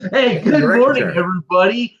Hey, Thank you, good morning, Director.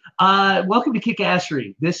 everybody. Welcome to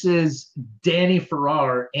Kickassery. This is Danny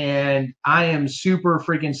Farrar, and I am super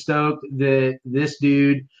freaking stoked that this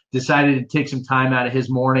dude decided to take some time out of his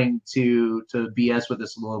morning to BS with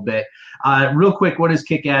us a little bit. Real quick, what is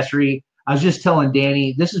Kickassery? I was just telling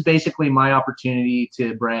Danny, this is basically my opportunity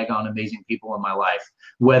to brag on amazing people in my life,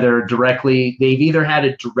 whether directly they've either had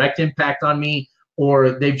a direct impact on me or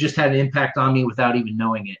they've just had an impact on me without even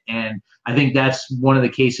knowing it. And I think that's one of the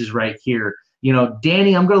cases right here. You know,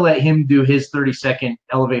 Danny, I'm going to let him do his 30-second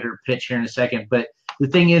elevator pitch here in a second. But the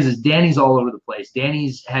thing is Danny's all over the place.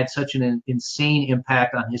 Danny's had such an insane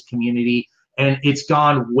impact on his community, and it's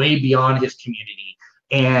gone way beyond his community.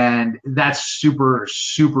 And that's super,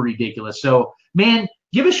 super ridiculous. So, man,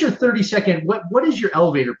 give us your 30-second. What is your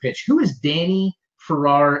elevator pitch? Who is Danny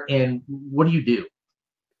Farrar, and what do you do?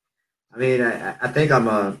 I think I'm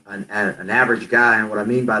an average guy, and what I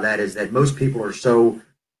mean by that is that most people are so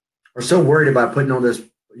worried about putting on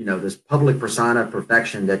this public persona of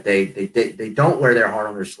perfection that they don't wear their heart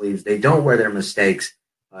on their sleeves. They don't wear their mistakes.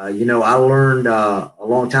 I learned a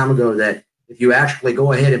long time ago that if you actually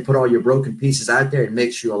go ahead and put all your broken pieces out there, it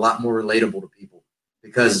makes you a lot more relatable to people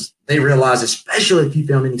because they realize, especially if you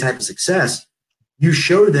found any type of success, you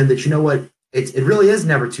show them that you know what it really is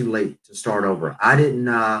never too late to start over. I didn't.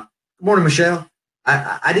 Good morning, Michelle.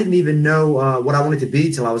 I didn't even know what I wanted to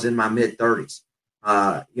be till I was in my mid 30s.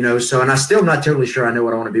 So, and I still am not totally sure I know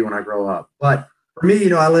what I want to be when I grow up. But for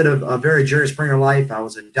me, I led a very Jerry Springer life. I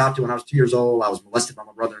was adopted when I was 2 years old. I was molested by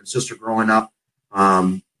my brother and sister growing up.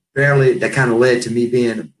 Barely, that kind of led to me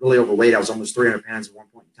being really overweight. I was almost 300 pounds at one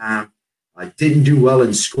point in time. I didn't do well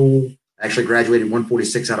in school. I actually graduated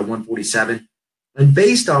 146 out of 147. And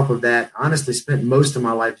based off of that, I honestly spent most of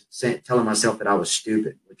my life telling myself that I was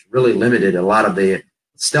stupid, which really limited a lot of the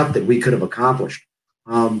stuff that we could have accomplished.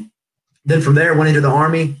 Then from there, went into the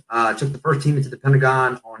Army, took the first team into the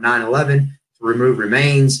Pentagon on 9/11 to remove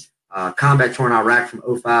remains, combat tour in Iraq from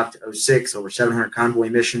 '05 to '06, over 700 convoy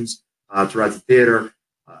missions throughout the theater.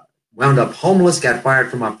 Wound up homeless, got fired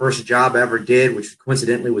from my first job I ever did, which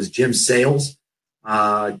coincidentally was gym sales.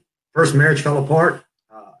 First marriage fell apart.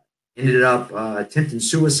 Ended up attempting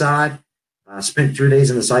suicide. Spent 3 days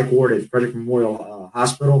in the psych ward at Frederick Memorial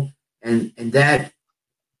Hospital, and that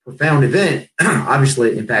profound event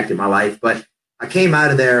obviously impacted my life. But I came out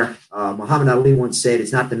of there. Muhammad Ali once said,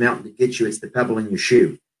 "It's not the mountain that gets you; it's the pebble in your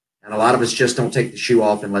shoe." And a lot of us just don't take the shoe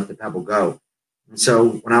off and let the pebble go. And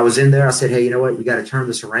so when I was in there, I said, "Hey, you know what? We got to turn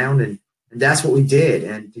this around," and that's what we did.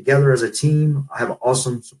 And together as a team, I have an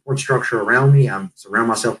awesome support structure around me. I'm surround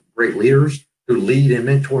myself with great leaders who lead and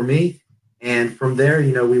mentor me. And from there,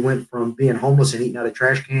 we went from being homeless and eating out of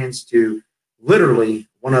trash cans to literally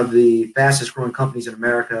one of the fastest growing companies in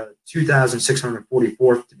America,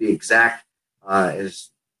 2,644th to be exact,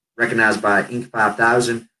 is recognized by Inc.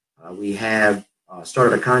 5000. We have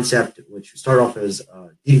started a concept which started off as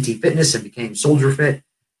DDT Fitness and became Soldier Fit.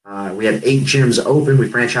 We have 8 gyms open. We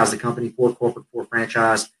franchised the company, 4 corporate, 4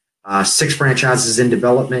 franchise, 6 franchises in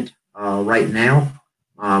development right now.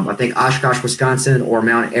 I think Oshkosh, Wisconsin, or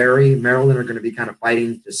Mount Airy, Maryland, are going to be kind of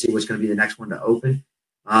fighting to see what's going to be the next one to open.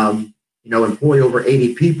 Employ over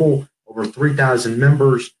 80 people, over 3,000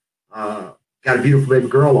 members. Got a beautiful baby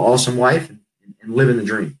girl, an awesome wife, and living the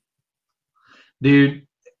dream. Dude,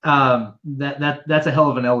 that's a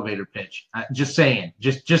hell of an elevator pitch. Just saying,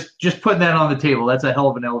 just putting that on the table. That's a hell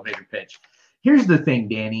of an elevator pitch. Here's the thing,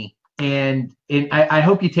 Danny, and I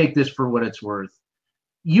hope you take this for what it's worth.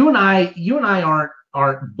 You and I aren't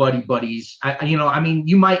buddy buddies.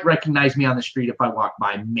 You might recognize me on the street if I walk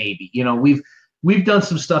by, maybe. We've done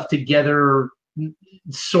some stuff together,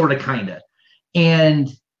 sort of, kind of. And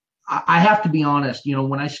I have to be honest,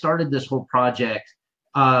 when I started this whole project,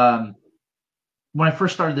 when I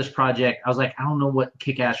first started this project, I was like, I don't know what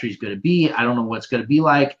Kickassery is going to be. I don't know what it's going to be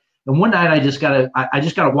like. And one night I just got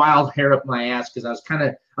a wild hair up my ass because I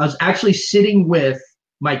was actually sitting with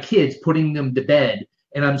my kids, putting them to bed.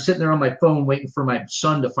 And I'm sitting there on my phone waiting for my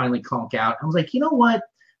son to finally conk out. I was like, you know what?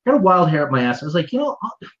 I got a wild hair up my ass. I was like,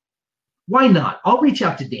 why not? I'll reach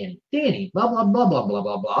out to Danny. Danny, blah, blah, blah, blah, blah,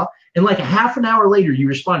 blah, blah. And like a half an hour later, you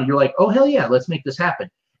responded. You're like, oh, hell yeah, let's make this happen.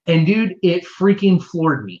 And dude, it freaking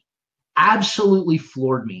floored me. Absolutely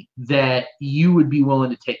floored me that you would be willing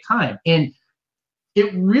to take time. And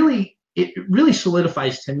it really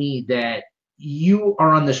solidifies to me that you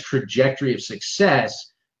are on this trajectory of success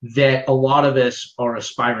that a lot of us are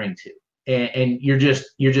aspiring to. And you're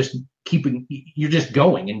just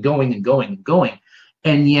going and going and going and going.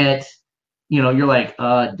 And yet, you're like,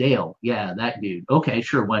 Dale, yeah, that dude. Okay,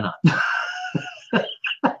 sure, why not?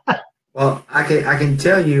 Well, I can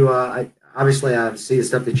tell you, obviously I see the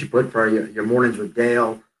stuff that you put for your mornings with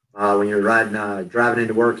Dale when you're driving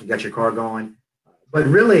into work. You got your car going, but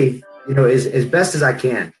really, as best as I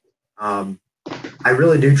can, I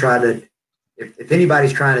really do try to. If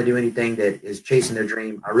anybody's trying to do anything that is chasing their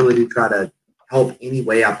dream, I really do try to help any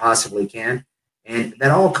way I possibly can, and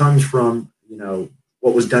that all comes from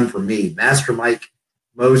what was done for me, Master Mike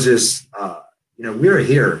Moses. We're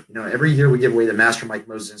here. Every year we give away the Master Mike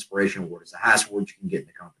Moses Inspiration Award. It's the highest award you can get in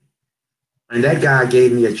the company. And that guy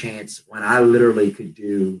gave me a chance when I literally couldn't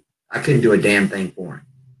do a damn thing for him.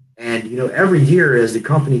 And, every year as the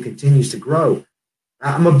company continues to grow,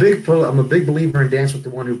 I'm a big believer in dance with the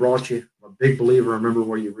one who brought you. I'm a big believer, remember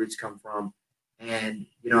where your roots come from. And,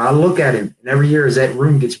 I look at him, and every year as that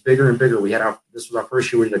room gets bigger and bigger, this was our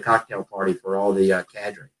first year we did a cocktail party for all the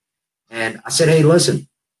cadre. And I said, hey, listen,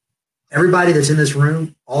 everybody that's in this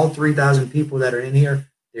room, all 3,000 people that are in here,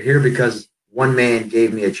 they're here because one man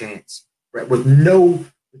gave me a chance, right? With no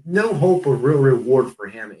hope of real reward for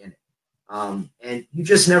him in it. And you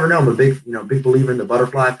just never know. I'm a big believer in the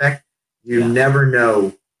butterfly effect. You never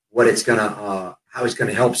know what it's how it's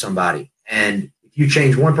gonna help somebody. And if you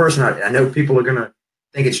change one person, I know people are gonna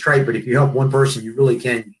think it's trite, but if you help one person, you really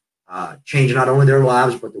can change not only their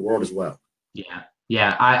lives but the world as well.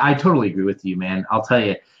 Yeah, I totally agree with you, man. I'll tell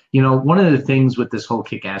you. One of the things with this whole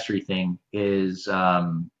kickassery thing is,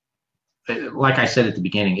 like I said at the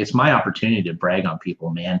beginning, it's my opportunity to brag on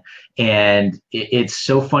people, man. And it's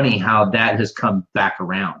so funny how that has come back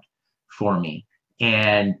around for me.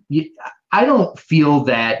 And I don't feel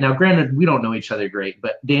that, now granted, we don't know each other great,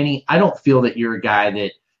 but Danny, I don't feel that you're a guy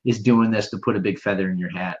that is doing this to put a big feather in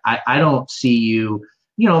your hat. I don't see you.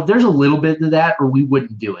 There's a little bit of that, or we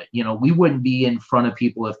wouldn't do it. We wouldn't be in front of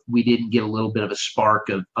people if we didn't get a little bit of a spark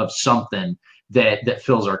of something that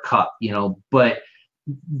fills our cup, But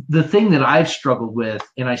the thing that I've struggled with,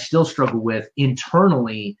 and I still struggle with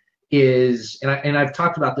internally, is, and I've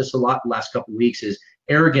talked about this a lot the last couple of weeks, is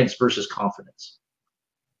arrogance versus confidence.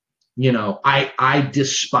 I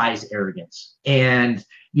despise arrogance. And,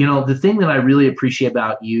 the thing that I really appreciate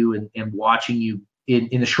about you and watching you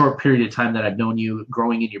in the short period of time that I've known you,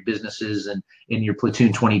 growing in your businesses and in your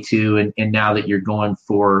Platoon 22, and now that you're going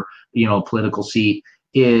for, a political seat,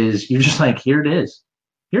 is you're just like, here it is.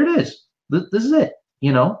 This is it,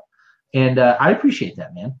 and I appreciate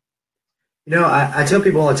that, man. I tell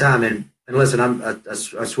people all the time, and listen,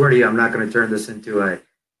 I swear to you, I'm not going to turn this into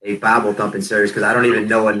a Bible thumping series because I don't even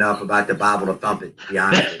know enough about the Bible to thump it, to be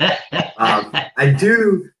honest with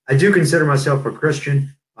you. I do consider myself a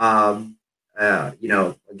Christian.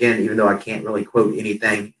 Again, even though I can't really quote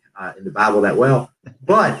anything in the Bible that well,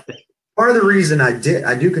 but part of the reason I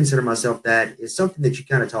do consider myself that is something that you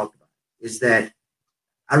kind of talked about, is that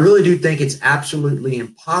I really do think it's absolutely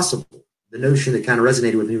impossible. The notion that kind of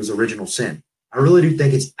resonated with me was original sin. I really do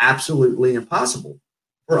think it's absolutely impossible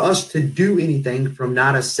for us to do anything from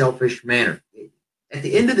not a selfish manner. At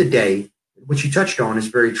the end of the day, what you touched on is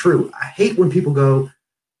very true. I hate when people go,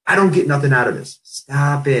 I don't get nothing out of this.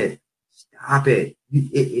 Stop it.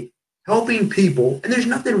 Helping people, and there's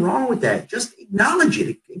nothing wrong with that. Just acknowledge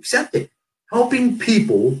it, accept it. Helping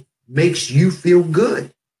people makes you feel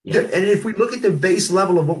good. Yeah. And if we look at the base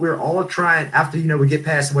level of what we're all trying, after we get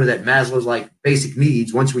past what is that Maslow's basic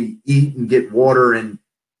needs, once we eat and get water, and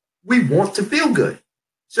we want to feel good.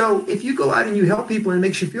 So if you go out and you help people and it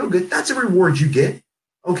makes you feel good, that's a reward you get.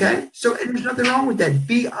 Okay. So and there's nothing wrong with that.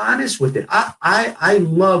 Be honest with it. I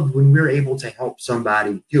love when we're able to help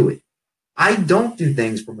somebody do it. I don't do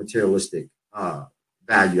things for materialistic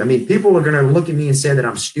value. I mean, people are going to look at me and say that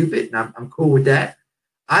I'm stupid, and I'm cool with that.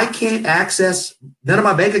 I can't access none of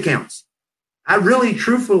my bank accounts. I really,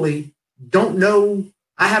 truthfully don't know.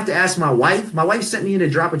 I have to ask my wife. My wife sent me in to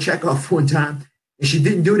drop a check off one time, and she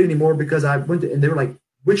didn't do it anymore because I went to, and they were like,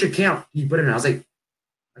 which account do you put it in? I was like,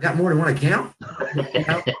 I got more than one account.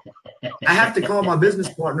 I have to call my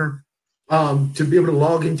business partner to be able to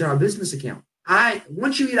log into our business account.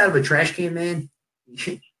 Once you eat out of a trash can, man,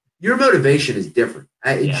 your motivation is different.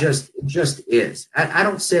 It just is. I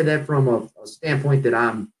don't say that from a standpoint that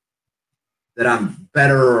I'm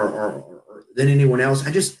better or than anyone else.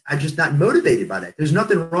 I just not motivated by that. There's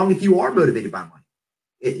nothing wrong if you are motivated by money.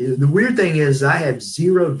 The weird thing is I have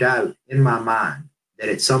zero doubt in my mind that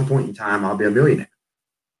at some point in time I'll be a millionaire.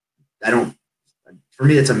 For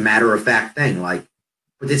me, it's a matter of fact thing,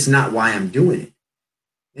 but it's not why I'm doing it.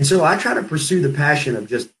 And so I try to pursue the passion of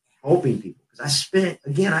just helping people, because I spent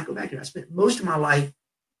most of my life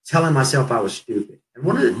telling myself I was stupid. And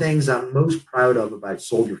one of the things I'm most proud of about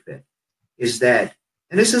Soldier Fit is that,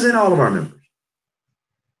 and this isn't all of our members,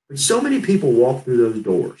 but so many people walk through those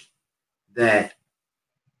doors that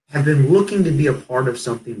have been looking to be a part of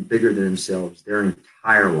something bigger than themselves their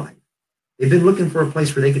entire life. They've been looking for a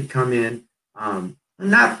place where they could come in and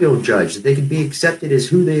not feel judged, that they could be accepted as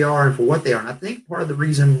who they are and for what they are. And I think part of the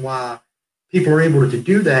reason why people are able to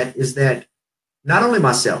do that is that not only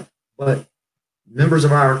myself, but members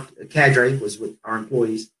of our cadre, was with our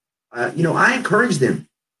employees, I encourage them,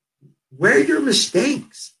 wear your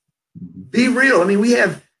mistakes, be real. I mean, we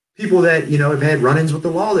have people that, have had run-ins with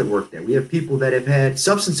the law that work there. We have people that have had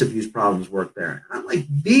substance abuse problems work there. I'm like,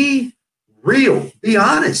 be real, be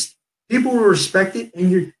honest. People will respect it,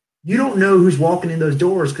 and you don't know who's walking in those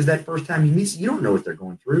doors because that first time you meet, you don't know what they're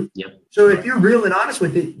going through. Yep. So if you're real and honest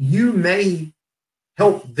with it, you may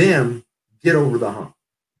help them get over the hump.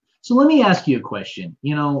 So let me ask you a question.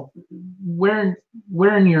 Wearing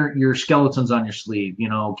your skeletons on your sleeve,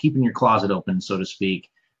 keeping your closet open, so to speak.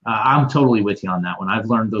 I'm totally with you on that one. I've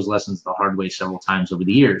learned those lessons the hard way several times over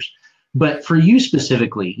the years. But for you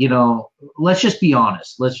specifically, let's just be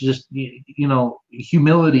honest. Let's just,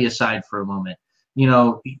 humility aside for a moment.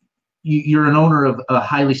 You're an owner of a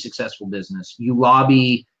highly successful business. You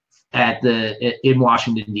lobby in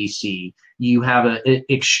Washington, D.C. You have an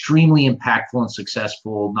extremely impactful and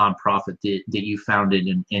successful nonprofit that you founded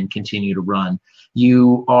and continue to run.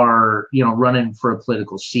 You are, running for a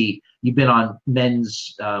political seat. You've been on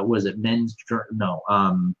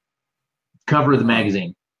cover of the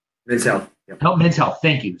magazine. Men's Health. Yep. Men's Health.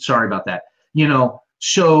 Thank you. Sorry about that.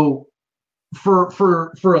 So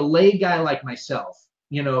for a lay guy like myself,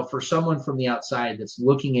 for someone from the outside that's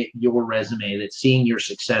looking at your resume, that's seeing your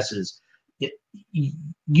successes,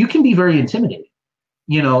 you can be very intimidating,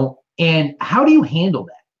 and how do you handle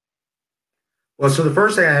that? Well, so the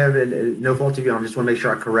first thing I have, and no fault of you, I just want to make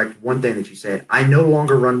sure I correct one thing that you said. I no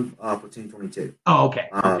longer run Platoon 22. Oh, okay.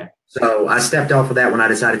 Okay. So I stepped off of that when I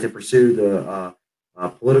decided to pursue the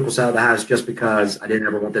political side of the house, just because I didn't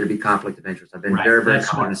ever want there to be conflict of interest. I've been very, very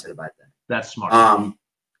cognizant about that. That's smart.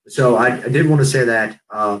 So I did want to say that.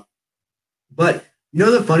 But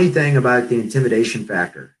the funny thing about the intimidation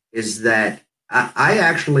factor is that I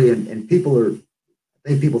actually, and I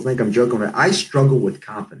think people think I'm joking, but I struggle with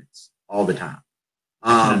confidence all the time.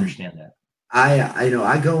 I can understand that.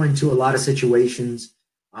 I go into a lot of situations,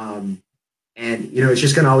 and it's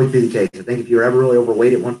just going to always be the case. I think if you're ever really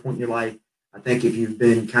overweight at one point in your life, I think if you've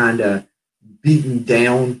been kind of beaten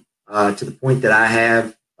down to the point that I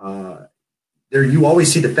have, you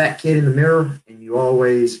always see the fat kid in the mirror, and you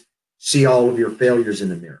always see all of your failures in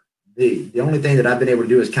the mirror. The only thing that I've been able to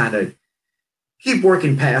do is kind of keep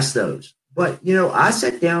working past those. But, I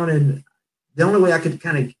sat down, and the only way I could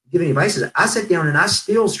kind of give any advice is I sat down and I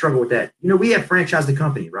still struggle with that. We have franchised the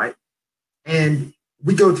company, right? And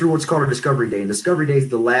we go through what's called a discovery day. And discovery day is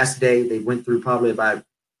the last day. They went through probably about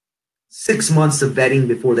 6 months of vetting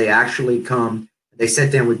before they actually come. They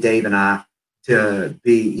sat down with Dave and I to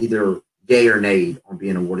be either yay or nay on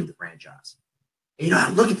being awarded the franchise. And, I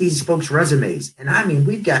look at these folks' resumes, and I mean,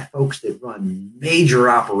 we've got folks that run major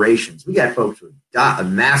operations. We got folks with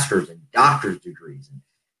master's and doctor's degrees.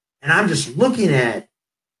 And I'm just looking at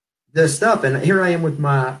this stuff, and here I am with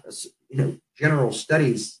my, general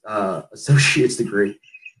studies associate's degree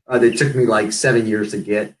that took me like 7 years to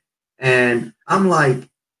get. And I'm like,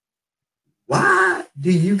 why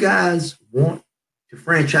do you guys want to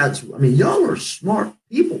franchise? I mean, y'all are smart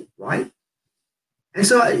people, right? And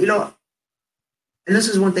so, and this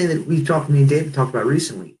is one thing that me and David talked about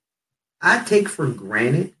recently. I take for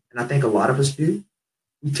granted, and I think a lot of us do,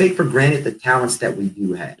 we take for granted the talents that we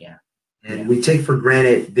do have. Yeah. And we take for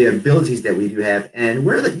granted the abilities that we do have. And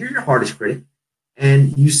you're your hardest critic,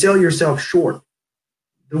 and you sell yourself short.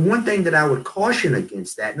 The one thing that I would caution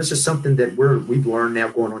against that, and this is something that we've learned now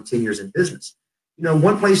going on 10 years in business.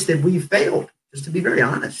 One place that we failed, just to be very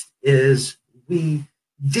honest, is we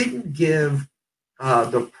didn't give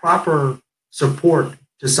the proper support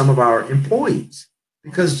to some of our employees,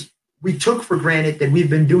 because we took for granted that we've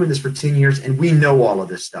been doing this for 10 years and we know all of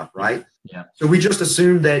this stuff, right? Yeah. So we just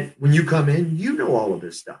assume that when you come in, you know all of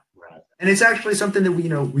this stuff. Right. And it's actually something that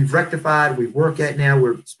we've rectified, we work at now.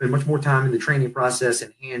 We're spending much more time in the training process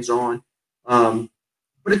and hands-on.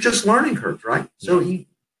 But it's just learning curves, right? So you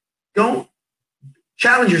don't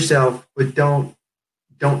challenge yourself, but don't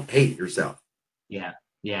hate yourself. Yeah.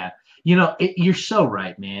 Yeah. You're so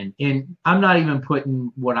right, man. And I'm not even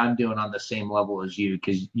putting what I'm doing on the same level as you,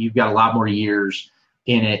 because you've got a lot more years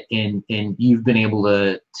in it, and you've been able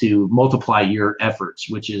to multiply your efforts,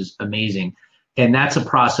 which is amazing. And that's a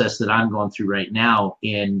process that I'm going through right now.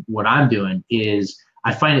 And what I'm doing is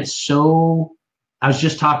I find it so – I was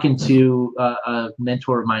just talking to a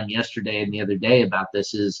mentor of mine yesterday and the other day about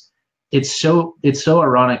this, is it's so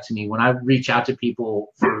ironic to me when I reach out to people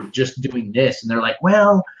for just doing this, and they're like,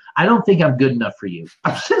 well, I don't think I'm good enough for you.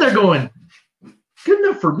 I'm sitting there going, good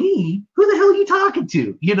enough for me? Who the hell are you talking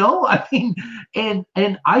to? You know, I mean, and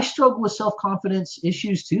I struggle with self-confidence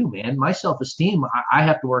issues too, man. My self-esteem, I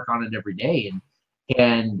have to work on it every day,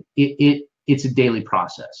 and it's a daily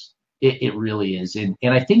process. It really is, and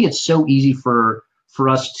I think it's so easy for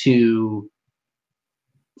us to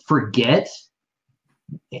forget.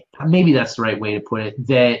 Maybe that's the right way to put it.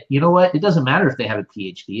 That, you know what? It doesn't matter if they have a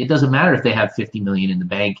PhD. It doesn't matter if they have 50 million in the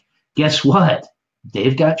bank. Guess what?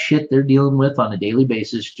 They've got shit they're dealing with on a daily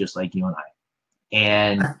basis, just like you and I.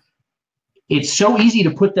 And it's so easy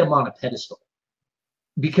to put them on a pedestal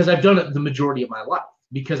because I've done it the majority of my life,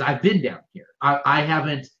 because I've been down here. I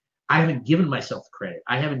haven't given myself credit.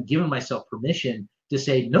 I haven't given myself permission to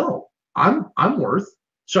say, no, I'm worth.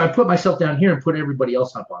 So I put myself down here and put everybody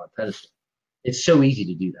else up on a pedestal. It's so easy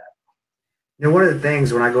to do that. You know, one of the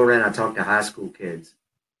things when I go around, I talk to high school kids,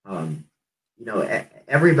 you know,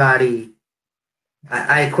 everybody,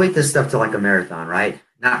 I equate this stuff to like a marathon, right?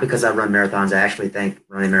 Not because I run marathons. I actually think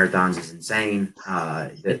running marathons is insane.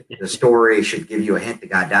 The story should give you a hint the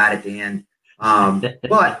guy died at the end.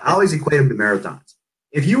 But I always equate them to marathons.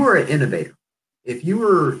 If you were an innovator, if you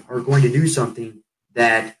are going to do something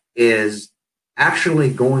that is actually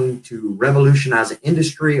going to revolutionize an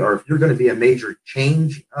industry, or if you're going to be a major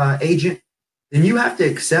change agent, then you have to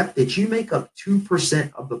accept that you make up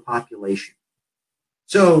 2% of the population.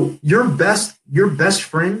 So your best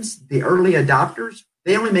friends, the early adopters,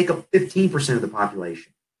 they only make up 15% of the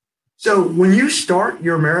population. So when you start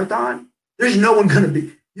your marathon, there's no one going to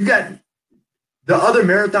be, you got the other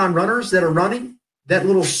marathon runners that are running, that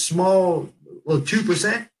little small, little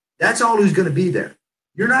 2%, that's all who's going to be there.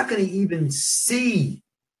 You're not going to even see,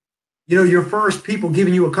 you know, your first people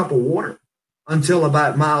giving you a cup of water until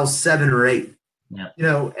about miles 7 or 8. Yeah. You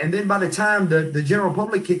know, and then by the time the general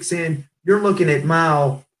public kicks in, you're looking at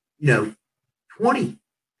mile, you know, 20.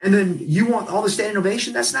 And then you want all the standing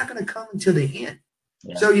ovation. That's not going to come until the end.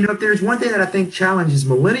 Yeah. So, you know, if there's one thing that I think challenges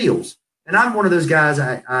millennials, and I'm one of those guys,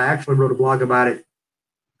 I actually wrote a blog about it.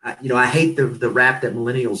 You know, I hate the rap that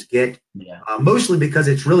millennials get, mostly because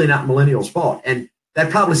it's really not millennials' fault. And that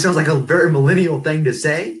probably sounds like a very millennial thing to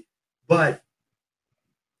say, but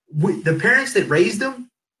the parents that raised them,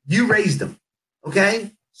 you raised them,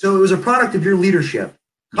 okay? So it was a product of your leadership,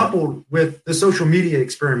 coupled with the social media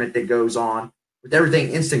experiment that goes on with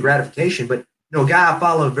everything instant gratification. But, you know, a guy I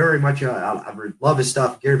follow very much, I love his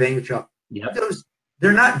stuff, Gary Vaynerchuk. Yep.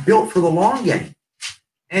 They're not built for the long game.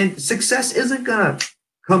 And success isn't going to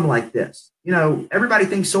come like this. You know, everybody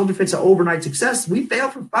thinks Soldier Fit's an overnight success. We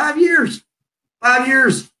failed for 5 years. 5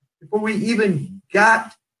 years before we even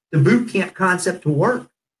got the boot camp concept to work.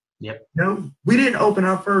 Yep. You know, we didn't open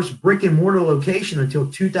our first brick and mortar location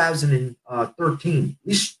until 2013.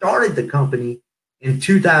 We started the company in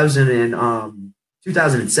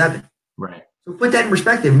 2007. Right. So put that in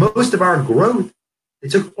perspective. Most of our growth that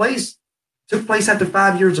took place after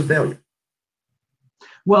 5 years of failure.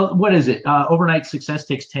 Well, what is it? Overnight success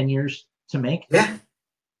takes 10 years to make. Yeah.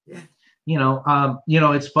 Yeah. You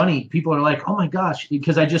know, it's funny. People are like, oh my gosh,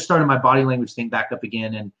 because I just started my body language thing back up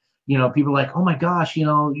again. And, you know, people are like, oh my gosh, you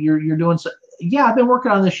know, you're doing so. Yeah, I've been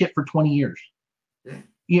working on this shit for 20 years. Yeah.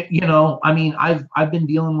 You know, I mean, I've been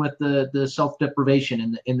dealing with the self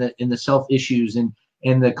deprivation and the self issues and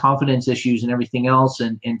the confidence issues and everything else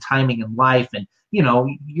and timing in life. And, you know,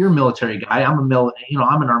 you're a military guy. I'm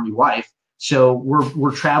I'm an Army wife. So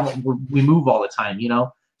we're traveling, we move all the time, you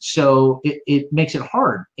know, so it makes it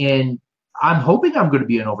hard. And I'm hoping I'm going to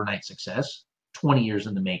be an overnight success, 20 years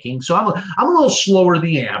in the making. So I'm a little slower than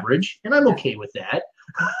the average, and I'm okay with that.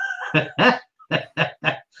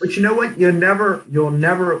 But you know what? You'll never,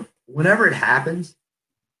 whenever it happens,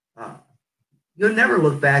 you'll never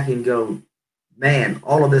look back and go, man,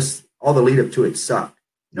 all the lead up to it sucked.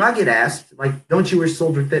 You know, I get asked, like, don't you wish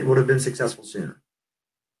Soldier Fit would have been successful sooner?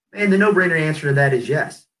 Man, the no-brainer answer to that is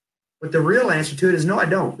yes. But the real answer to it is no, I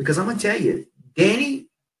don't. Because I'm going to tell you, Danny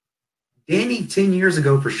 10 years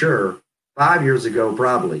ago for sure, 5 years ago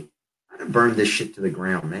probably, I'd have burned this shit to the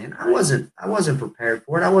ground, man. I wasn't prepared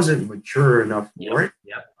for it. I wasn't mature enough for it.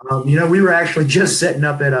 Yep. You know, we were actually just setting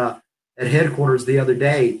up at headquarters the other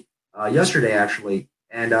day, yesterday actually,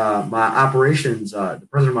 and my operations, the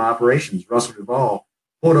president of my operations, Russell Duvall,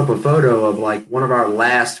 pulled up a photo of like one of our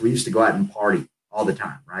last. We used to go out and party all the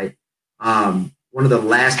time, right? One of the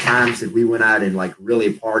last times that we went out and like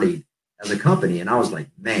really partied as a company, and I was like,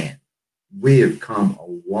 man, we have come a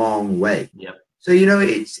long way. Yep. So, you know,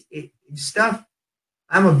 it's stuff.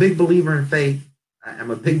 I'm a big believer in faith.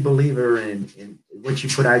 I'm a big believer in what you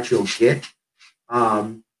put out, you'll get.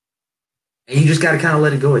 And you just got to kind of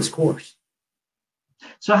let it go its course.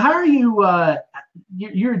 So how are you?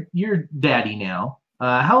 You're daddy now.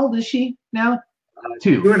 How old is she now?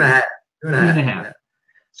 Two. 2.5. Two and a Two and half. a half. Yeah.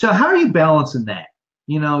 So how are you balancing that?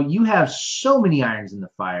 You know, you have so many irons in the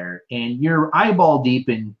fire, and you're eyeball deep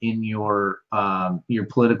in your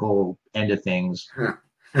political end of things.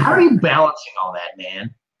 How are you balancing all that,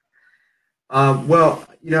 man? Well,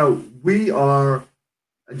 we are,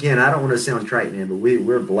 again, I don't want to sound trite, man, but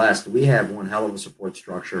we're blessed. We have one hell of a support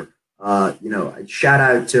structure. Shout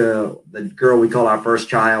out to the girl we call our first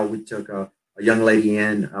child. We took a young lady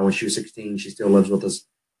in when she was 16. She still lives with us.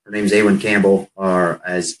 Her name's Awen Campbell, or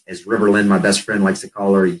as Riverland, my best friend, likes to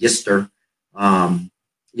call her, Yister.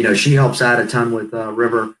 She helps out a ton with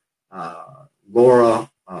River. Laura,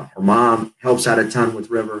 her mom, helps out a ton with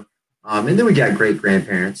River. And then we got great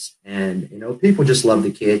grandparents, and people just love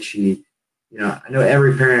the kid. I know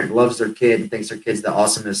every parent loves their kid and thinks their kid's the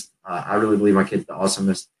awesomest. I really believe my kid's the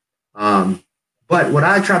awesomest. But what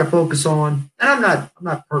I try to focus on, and I'm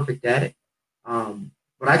not perfect at it,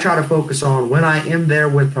 but I try to focus on when I am there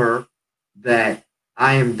with her, that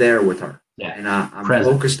I am there with her, and I'm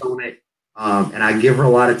focused on it, and I give her a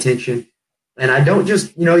lot of attention, and I don't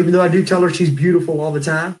just, even though I do tell her she's beautiful all the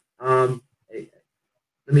time. I'll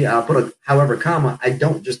put a however comma. I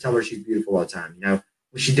don't just tell her she's beautiful all the time. When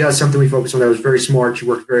she does something, we focus on that was very smart. She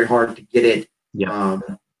worked very hard to get it. Yeah.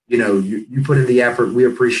 You put in the effort. We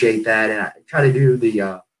appreciate that. And I try to do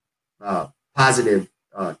the positive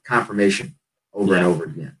confirmation over and over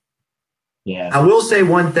again. Yeah. I will say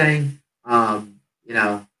one thing, not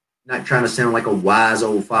trying to sound like a wise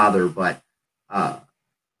old father, but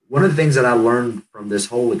one of the things that I learned from this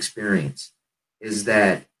whole experience is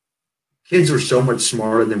that kids are so much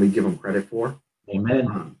smarter than we give them credit for.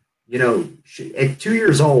 Amen. At 2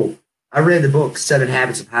 years old, I read the book 7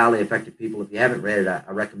 Habits of Highly Effective People. If you haven't read it,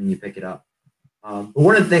 I recommend you pick it up. But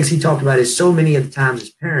one of the things he talked about is so many of the times as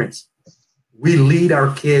parents, we lead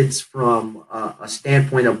our kids from a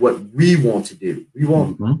standpoint of what we want to do. We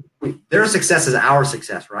want their success is our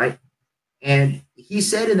success, right? And he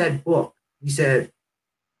said in that book, he said,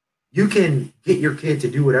 you can get your kid to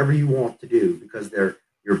do whatever you want to do because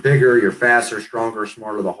you're bigger, you're faster, stronger,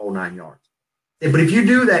 smarter, the whole 9 yards. But if you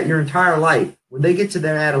do that your entire life, when they get to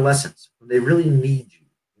their adolescence, when they really need you,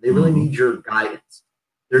 they really need your guidance,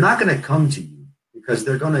 they're not going to come to you because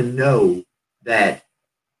they're going to know that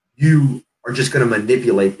you are just going to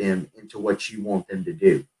manipulate them into what you want them to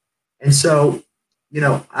do. And so,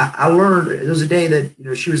 I learned, there was a day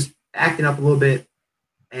that, she was acting up a little bit,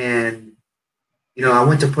 and, I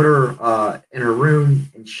went to put her in her room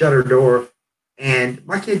and shut her door, and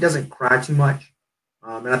my kid doesn't cry too much.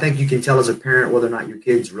 And I think you can tell as a parent whether or not your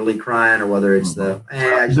kid's really crying or whether it's the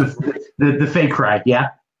fake cry. Yeah.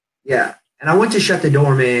 Yeah. And I went to shut the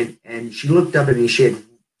door, man, and she looked up at me. She had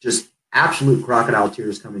just absolute crocodile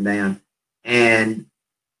tears coming down. And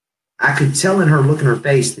I could tell in her look in her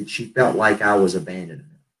face that she felt like I was abandoning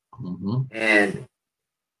her. And,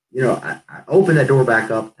 I opened that door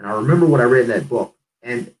back up, and I remember what I read in that book.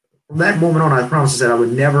 And from that moment on, I promised that I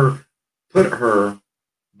would never put her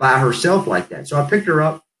by herself like that. So I picked her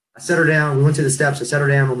up. I set her down. We went to the steps. I set her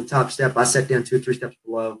down on the top step. I sat down 2 or 3 steps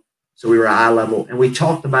below. So we were at eye level. And we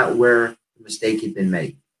talked about where the mistake had been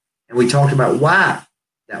made. And we talked about why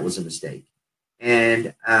that was a mistake.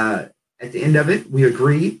 And at the end of it, we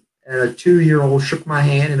agreed. And a 2-year-old shook my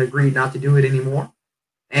hand and agreed not to do it anymore.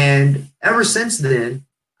 And ever since then,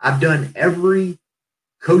 I've done every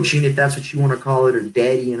coaching, if that's what you want to call it, or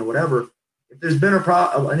daddy and whatever. If there's been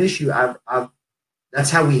an issue, that's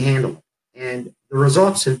how we handle it. And the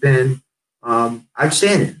results have been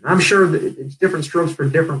outstanding. I'm sure that it's different strokes for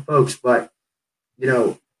different folks, but,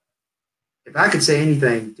 if I could say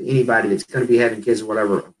anything to anybody that's going to be having kids or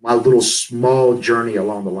whatever, my little small journey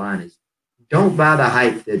along the line is don't buy the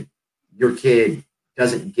hype that your kid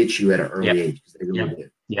doesn't get you at an early age, because they really do.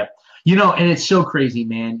 Yep. And it's so crazy,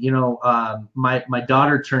 man. My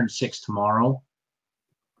daughter turned 6 tomorrow.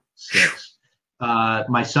 6.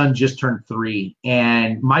 My son just turned 3,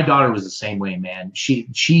 and my daughter was the same way, man.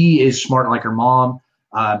 She is smart like her mom.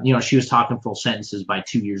 She was talking full sentences by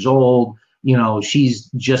 2 years old. She's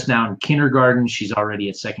just now in kindergarten. She's already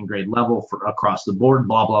at 2nd grade level for across the board,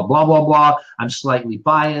 blah, blah, blah, blah, blah. I'm slightly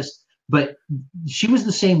biased, but she was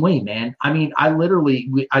the same way, man. I mean,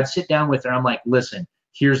 I'd sit down with her. I'm like, listen,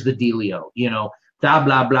 here's the dealio, blah,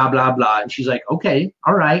 blah, blah, blah, blah. And she's like, okay,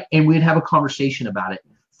 all right. And we'd have a conversation about it.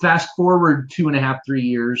 Fast forward 2.5, 3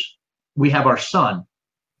 years, we have our son.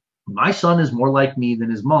 My son is more like me than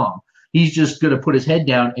his mom. He's just going to put his head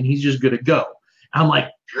down and he's just going to go. I'm like,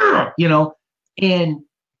 "Ugh," you know, and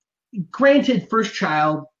granted, first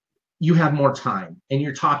child, you have more time and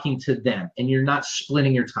you're talking to them and you're not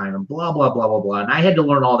splitting your time and blah, blah, blah, blah, blah. And I had to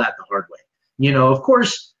learn all that the hard way. You know, of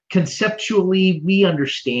course, conceptually, we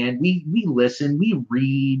understand, we listen, we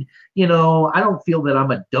read. You know, I don't feel that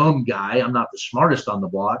I'm a dumb guy. I'm not the smartest on the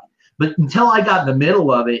block. But until I got in the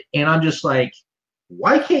middle of it, and I'm just like,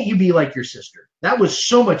 why can't you be like your sister? That was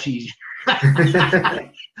so much easier.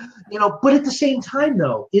 You know, but at the same time,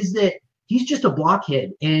 though, is that he's just a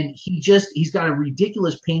blockhead, and he's got a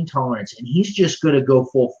ridiculous pain tolerance, and he's just going to go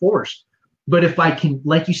full force. But if I can,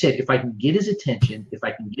 like you said, if I can get his attention, if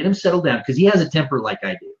I can get him settled down, because he has a temper like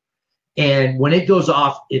I do, and when it goes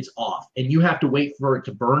off, it's off, and you have to wait for it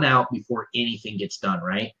to burn out before anything gets done,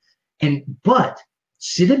 right? But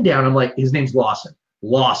sit him down. I'm like, his name's Lawson.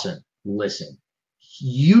 Lawson, listen,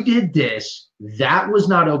 you did this. That was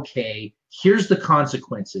not okay. Here's the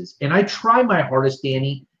consequences. And I try my hardest,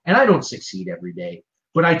 Danny, and I don't succeed every day,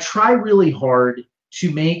 but I try really hard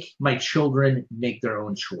to make my children make their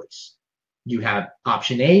own choice. You have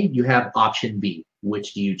option A, you have option B.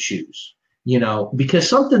 Which do you choose? You know, because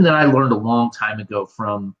something that I learned a long time ago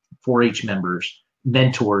from 4-H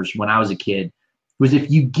mentors when I was a kid, was if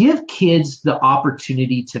you give kids the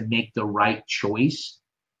opportunity to make the right choice,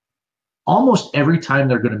 almost every time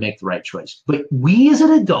they're going to make the right choice. But we as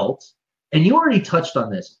an adult, and you already touched on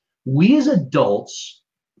this, we as adults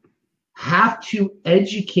have to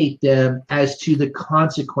educate them as to the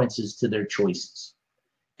consequences to their choices.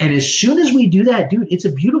 And as soon as we do that, dude, it's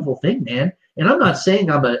a beautiful thing, man. And I'm not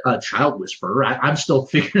saying I'm a child whisperer. I'm still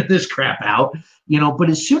figuring this crap out, you know, but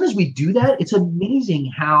as soon as we do that, it's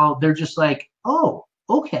amazing how they're just like, oh,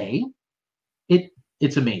 okay.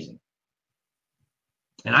 It's amazing.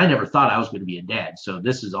 And I never thought I was going to be a dad. So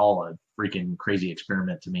this is all a freaking crazy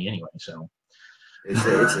experiment to me anyway. So it's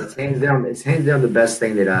hands down, the best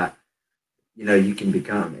thing that you can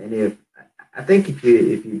become. And I think if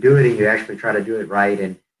you do it and you actually try to do it right,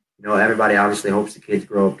 and everybody obviously hopes the kids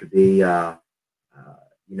grow up to be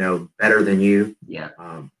better than you. Yeah.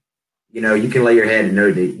 You can lay your head and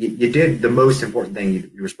know that you did the most important thing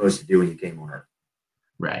you were supposed to do when you came on earth.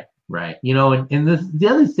 Right. And the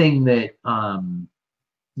other thing that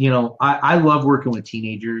I love working with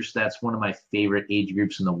teenagers. That's one of my favorite age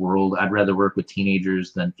groups in the world. I'd rather work with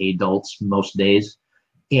teenagers than adults most days.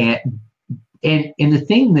 And the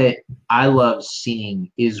thing that I love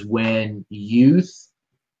seeing is when youth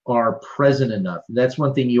are present enough. That's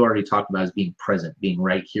one thing you already talked about, is being present, being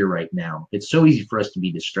right here, right now. It's so easy for us to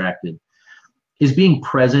be distracted. Is being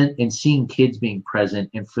present and seeing kids being present,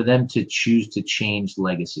 and for them to choose to change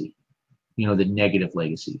legacy, the negative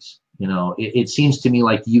legacies. It seems to me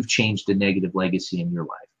like you've changed a negative legacy in your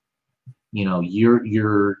life.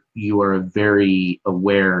 You are very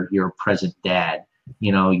aware, you're a present dad.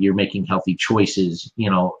 You're making healthy choices,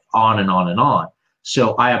 on and on and on.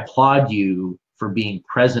 So I applaud you for being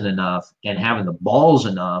present enough and having the balls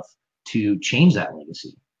enough to change that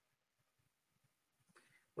legacy.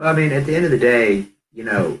 Well, I mean, at the end of the day,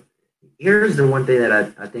 here's the one thing that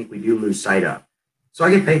I think we do lose sight of. So I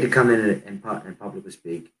get paid to come in and publicly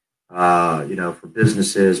speak, for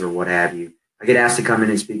businesses or what have you. I get asked to come in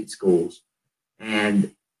and speak at schools.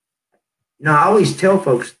 And, I always tell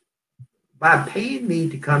folks, by paying me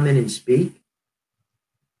to come in and speak,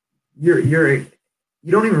 you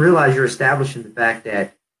don't even realize you're establishing the fact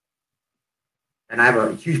that, and I have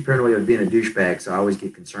a huge paranoia of being a douchebag, so I always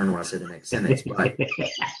get concerned when I say the next sentence. But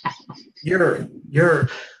you're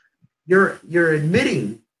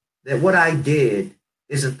admitting that what I did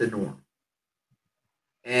isn't the norm,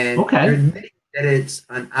 and you're admitting that it's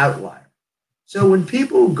an outlier. So when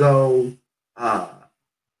people go,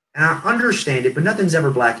 and I understand it, but nothing's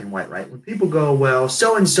ever black and white, right? When people go, well,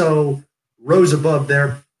 so and so rose above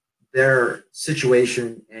their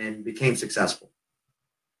situation and became successful,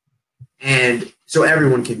 and so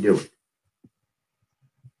everyone can do it.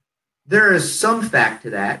 There is some fact to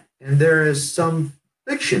that, and there is some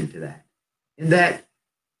fiction to that. In that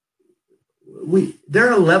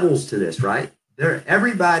there are levels to this, right?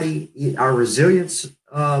 Everybody, our resilience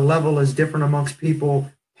level is different amongst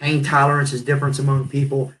people. Pain tolerance is different among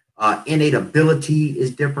people. Innate ability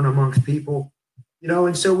is different amongst people.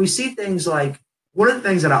 And so we see things like, one of the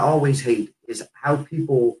things that I always hate is how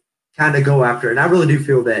people kind of go after, and I really do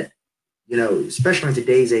feel that, especially in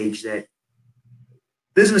today's age, that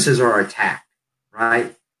businesses are attacked,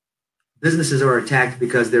 right? Businesses are attacked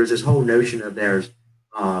because there's this whole notion of there's,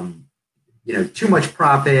 too much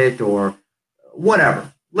profit or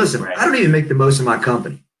whatever. Listen, right. I don't even make the most of my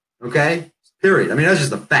company, okay? Period. I mean, that's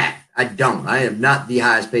just a fact. I don't. I am not the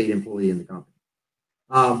highest paid employee in the company.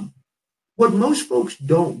 What what most folks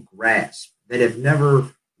don't grasp that have never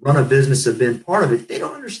run a business, have been part of it, they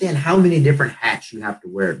don't understand how many different hats you have to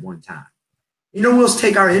wear at one time. You know, let's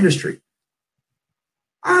take our industry.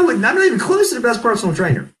 I'm not even close to the best personal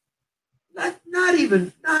trainer. Not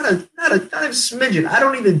even a smidgen. I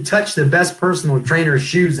don't even touch the best personal trainer's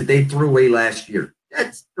shoes that they threw away last year.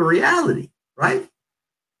 That's the reality, right?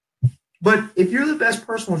 But if you're the best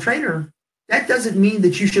personal trainer, that doesn't mean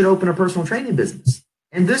that you should open a personal training business.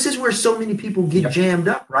 And this is where so many people get jammed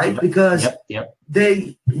up, right? Because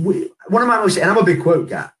one of my most, and I'm a big quote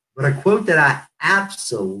guy, but a quote that I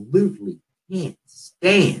absolutely can't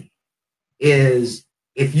stand is,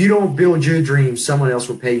 if you don't build your dreams, someone else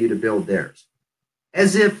will pay you to build theirs.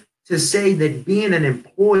 As if to say that being an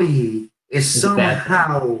employee is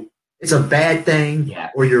somehow, it's a bad thing,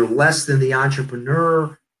 or you're less than the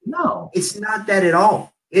entrepreneur. No, it's not that at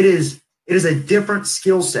all. It is a different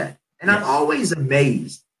skill set. And I'm always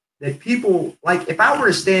amazed that people, like, if I were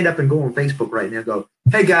to stand up and go on Facebook right now and go,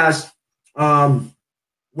 hey guys,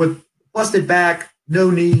 with busted back, no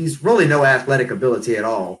knees, really no athletic ability at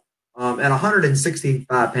all, and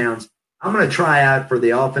 165 pounds, I'm going to try out for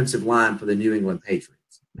the offensive line for the New England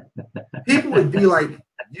Patriots. People would be like,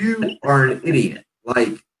 you are an idiot.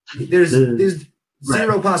 Like, there's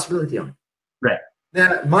zero possibility on it. Right.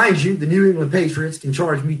 Now, mind you, the New England Patriots can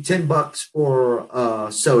charge me $10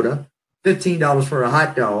 for soda, $15 for a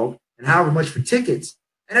hot dog, and however much for tickets.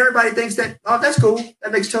 And everybody thinks that, oh, that's cool.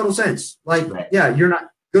 That makes total sense. Like, yeah, you're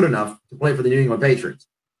not good enough to play for the New England Patriots.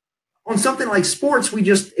 On something like sports, we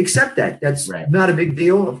just accept that. That's not a big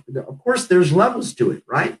deal. Of course, there's levels to it,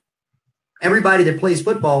 right? Everybody that plays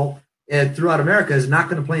football throughout America is not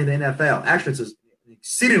going to play in the NFL. Actually, it's an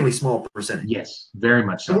exceedingly small percentage. Yes, very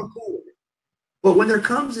much so. We're cool with it. But when there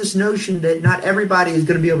comes this notion that not everybody is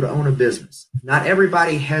going to be able to own a business, not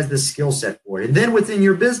everybody has the skill set for it. And then within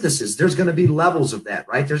your businesses, there's going to be levels of that,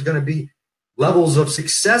 right? There's going to be levels of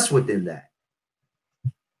success within that.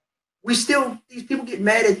 These people get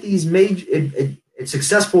mad at these major,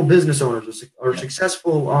 successful business owners or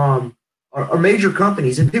successful, or major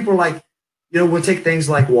companies. And people are like, we'll take things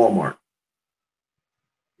like Walmart.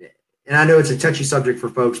 And I know it's a touchy subject for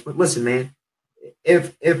folks, but listen, man,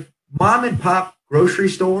 if mom and pop grocery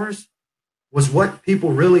stores was what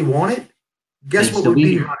people really wanted, guess what would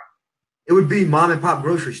be? It would be mom and pop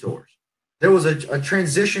grocery stores. There was a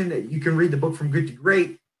transition that you can read the book From Good to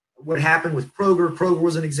Great. What happened with Kroger. Kroger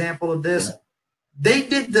was an example of this. They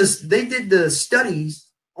did the studies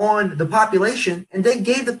on the population, and they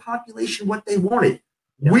gave the population what they wanted.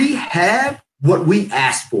 We have what we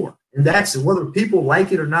asked for. And that's, whether people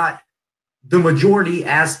like it or not, the majority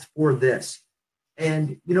asked for this.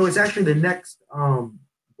 And, it's actually the next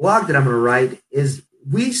blog that I'm going to write is,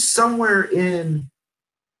 we somewhere in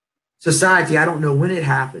society, I don't know when it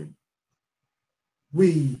happened,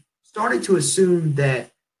 we started to assume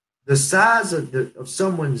that the size of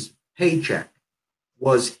someone's paycheck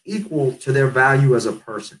was equal to their value as a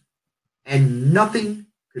person. And nothing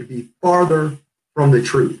could be farther from the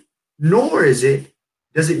truth. Nor does it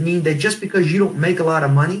mean that just because you don't make a lot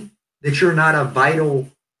of money, that you're not a vital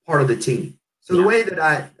part of the team. So the way that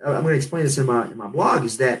I'm going to explain this in my blog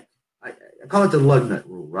is that I call it the lug nut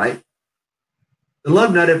rule, right? The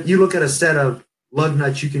lug nut, if you look at a set of lug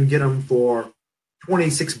nuts, you can get them for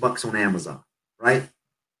 $26 on Amazon, right?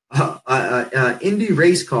 Indy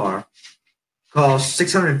race car costs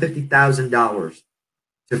 $650,000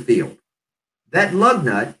 to field. That lug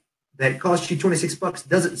nut that costs you $26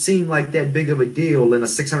 doesn't seem like that big of a deal in a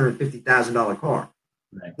 $650,000 car.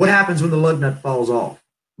 Right. What happens when the lug nut falls off?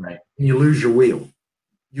 Right. And you lose your wheel.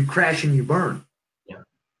 You crash and you burn. Yeah.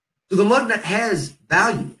 So the lug nut has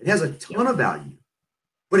value. It has a ton of value.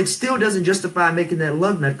 But it still doesn't justify making that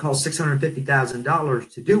lug nut cost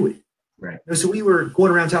 $650,000 to do it. Right. So we were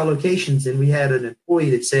going around to our locations, and we had an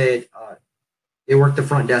employee that said they worked the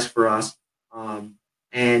front desk for us,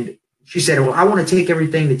 and she said, "Well, I want to take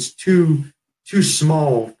everything that's too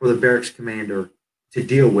small for the barracks commander to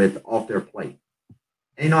deal with off their plate."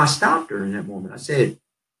 And I stopped her in that moment. I said,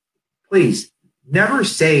 "Please, never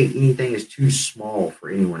say anything is too small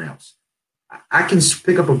for anyone else. I can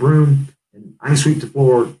pick up a broom and I can sweep the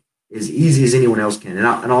floor as easy as anyone else can, and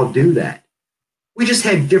I'll do that." We just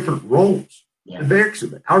had different roles. Yeah. The barracks,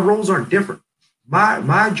 our roles aren't different.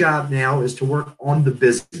 My job now is to work on the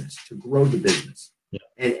business, to grow the business,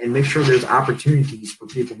 and make sure there's opportunities for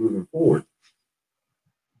people moving forward.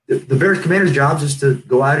 The barracks commander's job is to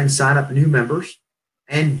go out and sign up new members,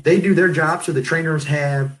 and they do their job so the trainers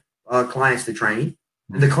have clients to train.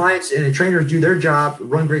 And the clients and the trainers do their job,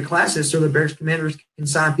 run great classes so the barracks commanders can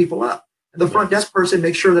sign people up. And the front desk person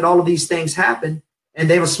makes sure that all of these things happen. and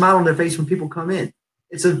they have a smile on their face when people come in.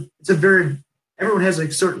 It's a very, everyone has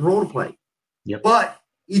a certain role to play, but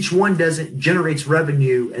each one generates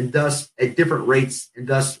revenue and thus at different rates and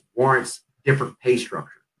thus warrants different pay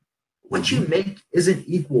structure. What you make isn't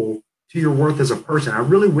equal to your worth as a person. I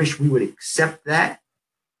really wish we would accept that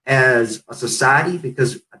as a society,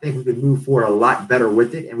 because I think we could move forward a lot better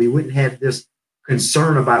with it, and we wouldn't have this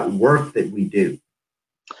concern about worth that we do.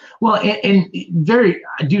 Well, and very,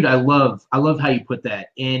 dude, I love how you put that,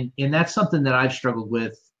 and that's something that I've struggled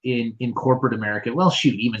with in corporate America. Well,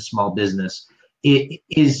 shoot, even small business. It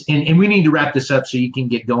is, and we need to wrap this up so you can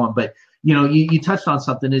get going. But you touched on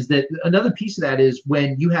something, is that another piece of that is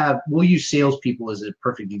when you have, we'll use salespeople as a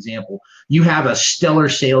perfect example. You have a stellar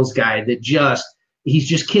sales guy that he's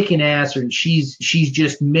just kicking ass, and she's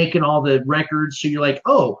just making all the records. So you're like,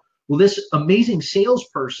 oh, well, this amazing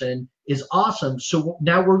salesperson is awesome. So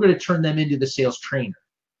now we're going to turn them into the sales trainer.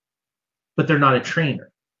 But they're not a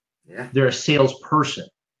trainer. Yeah. They're a salesperson.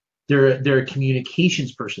 They're a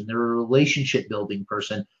communications person. They're a relationship building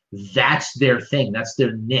person. That's their thing. That's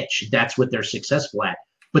their niche. That's what they're successful at.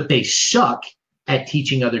 But they suck at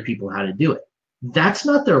teaching other people how to do it. That's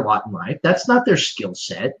not their lot in life. That's not their skill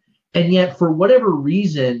set. And yet, for whatever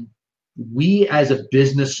reason, we as a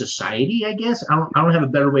business society, I guess, I don't have a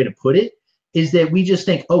better way to put it, is that we just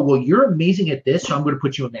think, oh, well, you're amazing at this, so I'm going to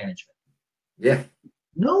put you in management. Yeah.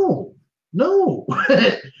 No.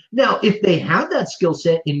 Now, if they have that skill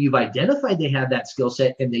set and you've identified they have that skill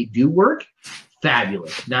set and they do work,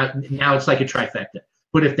 fabulous. Now it's like a trifecta.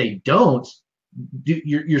 But if they don't,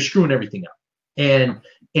 you're screwing everything up. And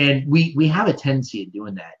we have a tendency of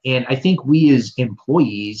doing that. And I think we as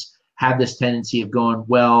employees have this tendency of going,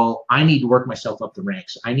 well, I need to work myself up the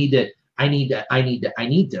ranks. I need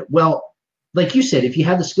to. Well, like you said, if you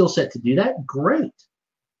have the skill set to do that, great.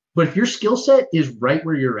 But if your skill set is right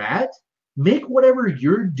where you're at, make whatever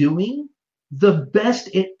you're doing the best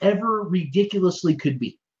it ever ridiculously could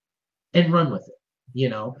be and run with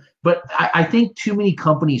it, But I think too many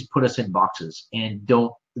companies put us in boxes and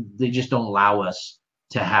they just don't allow us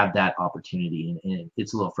to have that opportunity, and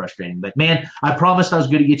it's a little frustrating. But man, I promised I was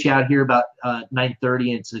going to get you out here about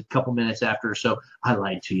 9:30, and it's a couple minutes after, so I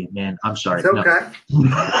lied to you, man. I'm sorry. It's okay.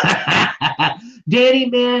 No. Danny,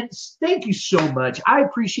 man, thank you so much. I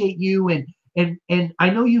appreciate you, and I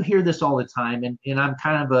know you hear this all the time, and I'm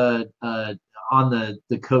kind of on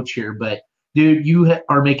the coach here, but dude, you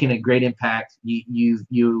are making a great impact.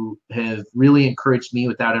 You have really encouraged me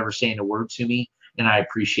without ever saying a word to me, and I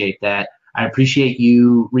appreciate that. I appreciate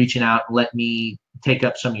you reaching out and let me take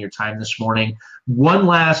up some of your time this morning. One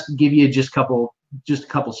last, give you just a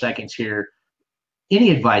couple seconds here.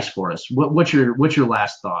 Any advice for us? What's your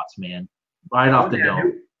last thoughts, man? Right off the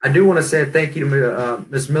dome. I do want to say thank you to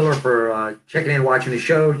Ms. Miller for checking in and watching the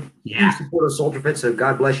show. Yeah. You support us, Soldier Fit, so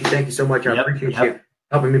God bless you. Thank you so much. I appreciate you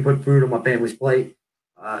helping me put food on my family's plate.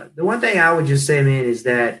 The one thing I would just say, man, is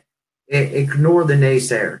that ignore the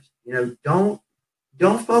naysayers.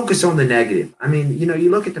 Don't focus on the negative. I mean, you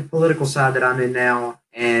look at the political side that I'm in now,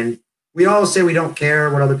 and we all say we don't care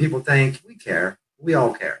what other people think. We care. We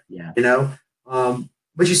all care. Yeah.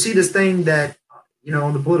 But you see this thing that,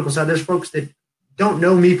 on the political side, there's folks that don't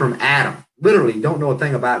know me from Adam, literally don't know a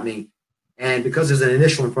thing about me. And because there's an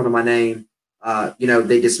initial in front of my name,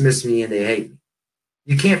 they dismiss me and they hate me.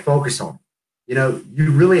 You can't focus on it.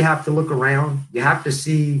 You really have to look around. You have to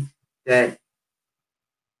see that.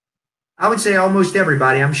 I would say almost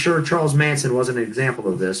everybody, I'm sure Charles Manson wasn't an example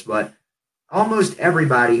of this, but almost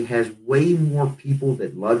everybody has way more people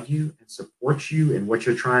that love you and support you in what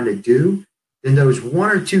you're trying to do than those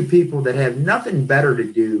one or two people that have nothing better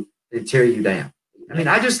to do than tear you down. I mean,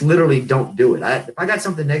 I just literally don't do it. If I got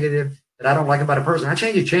something negative that I don't like about a person, I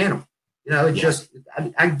change the channel. Just,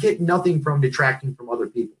 I get nothing from detracting from other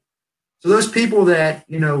people. So those people that,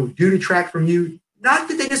 do detract from you, not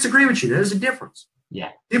that they disagree with you, there's a difference.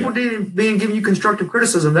 Yeah. People being giving you constructive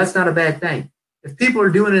criticism, that's not a bad thing. If people are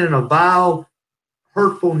doing it in a vile,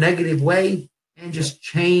 hurtful, negative way, and just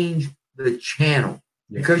change the channel,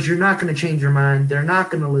 because you're not going to change your mind. They're not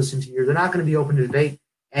going to listen to you. They're not going to be open to debate.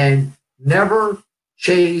 And never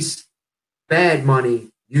chase bad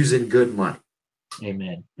money using good money.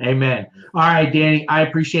 Amen. All right, Danny, I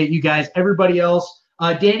appreciate you guys. Everybody else,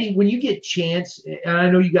 Danny, when you get a chance, and I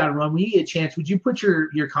know you got to run, when you get a chance, would you put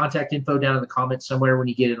your contact info down in the comments somewhere when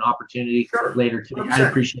you get an opportunity later today? 100%. I'd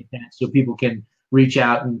appreciate that, so people can reach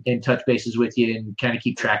out and touch bases with you and kind of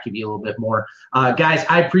keep track of you a little bit more. Guys,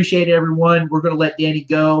 I appreciate everyone. We're going to let Danny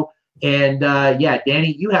go. And,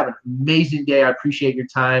 Danny, you have an amazing day. I appreciate your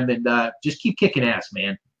time. And just keep kicking ass,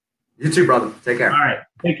 man. You too, brother. Take care. All right.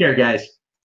 Take care, guys.